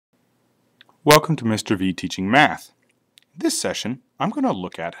Welcome to Mr. V Teaching Math. In this session, I'm going to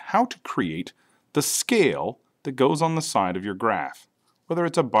look at how to create the scale that goes on the side of your graph. Whether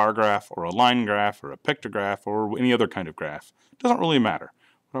it's a bar graph or a line graph or a pictograph or any other kind of graph, it doesn't really matter.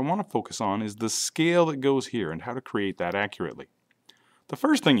 What I want to focus on is the scale that goes here and how to create that accurately. The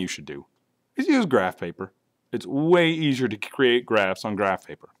first thing you should do is use graph paper. It's way easier to create graphs on graph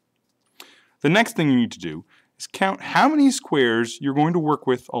paper. The next thing you need to do is count how many squares you're going to work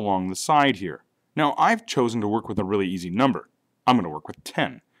with along the side here. Now, I've chosen to work with a really easy number. I'm going to work with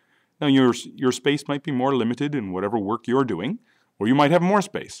 10. Now, your space might be more limited in whatever work you're doing, or you might have more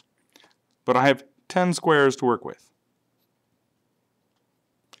space. But I have 10 squares to work with.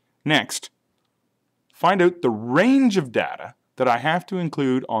 Next, find out the range of data that I have to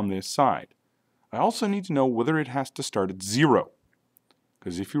include on this side. I also need to know whether it has to start at 0.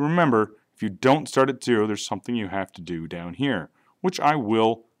 Because if you remember, if you don't start at 0, there's something you have to do down here, which I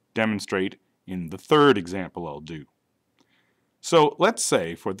will demonstrate in the third example I'll do. So let's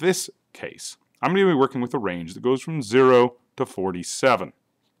say for this case, I'm going to be working with a range that goes from 0 to 47.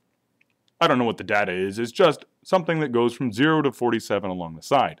 I don't know what the data is, it's just something that goes from 0 to 47 along the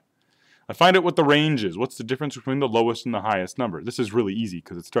side. I find out what the range is. What's the difference between the lowest and the highest number? This is really easy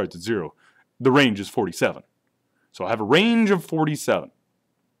because it starts at 0. The range is 47. So I have a range of 47.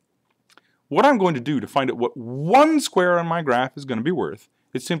 What I'm going to do to find out what one square on my graph is going to be worth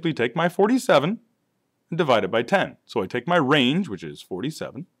is simply take my 47 and divide it by 10. So I take my range, which is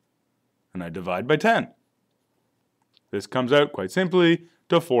 47, and I divide by 10. This comes out quite simply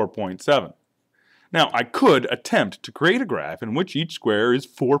to 4.7. Now, I could attempt to create a graph in which each square is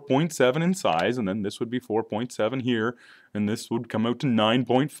 4.7 in size, and then this would be 4.7 here, and this would come out to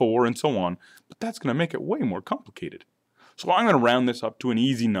 9.4 and so on, but that's going to make it way more complicated. So I'm going to round this up to an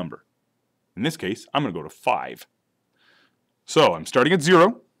easy number. In this case, I'm going to go to 5. So I'm starting at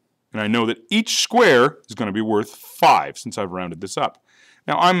 0, and I know that each square is going to be worth 5 since I've rounded this up.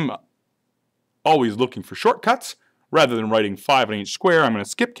 Now I'm always looking for shortcuts. Rather than writing 5 on each square, I'm going to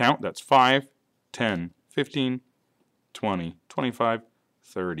skip count. That's 5, 10, 15, 20, 25,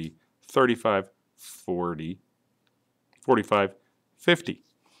 30, 35, 40, 45, 50.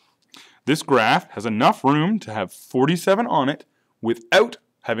 This graph has enough room to have 47 on it without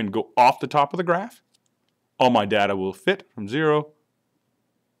having to go off the top of the graph. All my data will fit from 0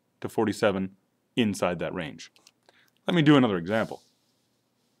 to 47 inside that range. Let me do another example.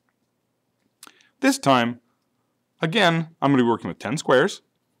 This time, again, I'm going to be working with 10 squares.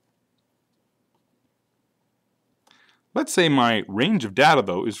 Let's say my range of data,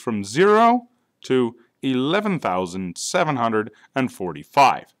 though, is from 0 to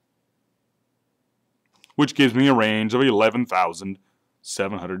 11,745, which gives me a range of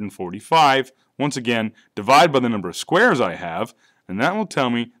 11,745. Once again, divide by the number of squares I have, and that will tell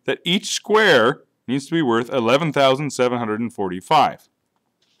me that each square needs to be worth 11,745.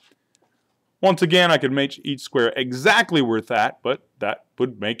 Once again, I could make each square exactly worth that, but that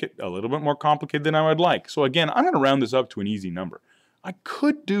would make it a little bit more complicated than I would like. So again, I'm going to round this up to an easy number. I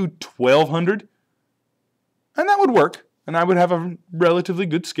could do 1,200, and that would work, and I would have a relatively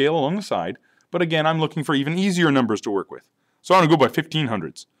good scale along the side. But again, I'm looking for even easier numbers to work with. So I'm going to go by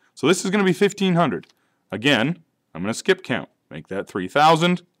 1,500s. So this is going to be 1,500. Again, I'm going to skip count. Make that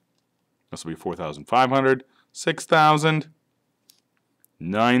 3,000. This will be 4,500, 6,000,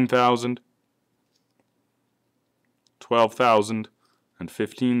 9,000, 12,000, and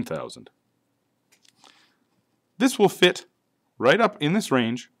 15,000. This will fit right up in this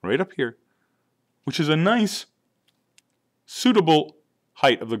range, right up here, which is a nice, suitable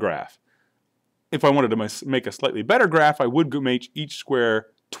height of the graph. If I wanted to make a slightly better graph, I would make each square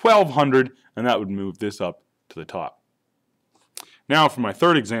 1,200, and that would move this up to the top. Now for my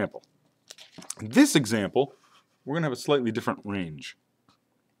third example. In this example, we're going to have a slightly different range.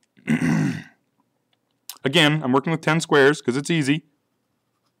 Again, I'm working with 10 squares because it's easy.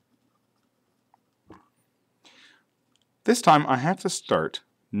 This time I have to start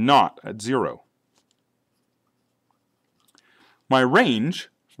not at 0. My range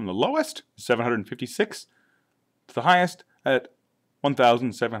from the lowest, 756, to the highest at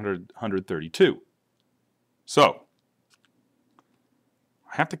 1,732. So,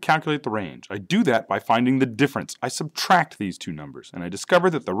 I have to calculate the range. I do that by finding the difference. I subtract these two numbers, and I discover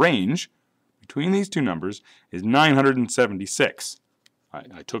that the range between these two numbers is 976.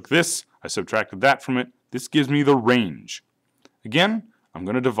 I took this, I subtracted that from it. This gives me the range. Again, I'm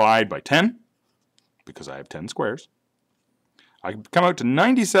going to divide by 10, because I have 10 squares. I come out to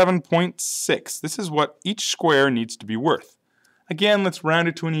 97.6. This is what each square needs to be worth. Again, let's round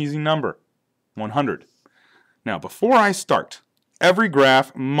it to an easy number, 100. Now, before I start, every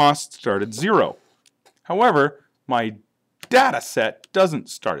graph must start at 0. However, my data set doesn't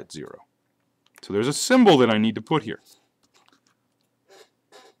start at 0. So there's a symbol that I need to put here.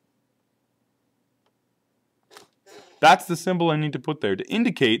 That's the symbol I need to put there to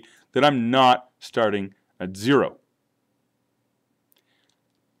indicate that I'm not starting at 0.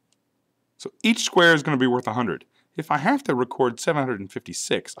 So each square is going to be worth 100. If I have to record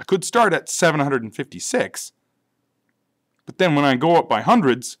 756, I could start at 756, but then when I go up by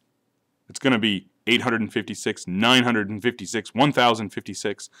hundreds, it's going to be 856, 956,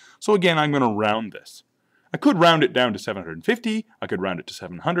 1056. So again, I'm going to round this. I could round it down to 750. I could round it to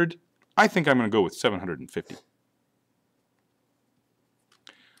 700. I think I'm going to go with 750.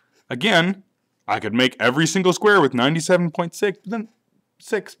 Again, I could make every single square with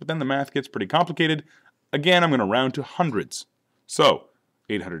 97.6, but then the math gets pretty complicated. Again, I'm going to round to hundreds. So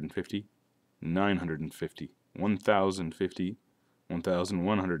 850, 950, 1050,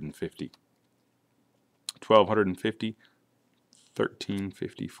 1150. 1250,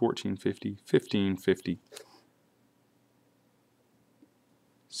 1350, 1450, 1550,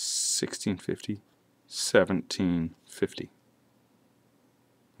 1650, 1750.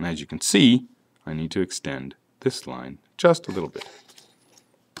 And as you can see, I need to extend this line just a little bit.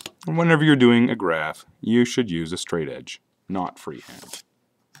 And whenever you're doing a graph, you should use a straight edge, not freehand.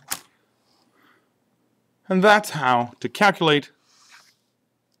 And that's how to calculate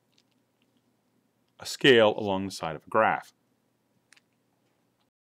a scale along the side of a graph.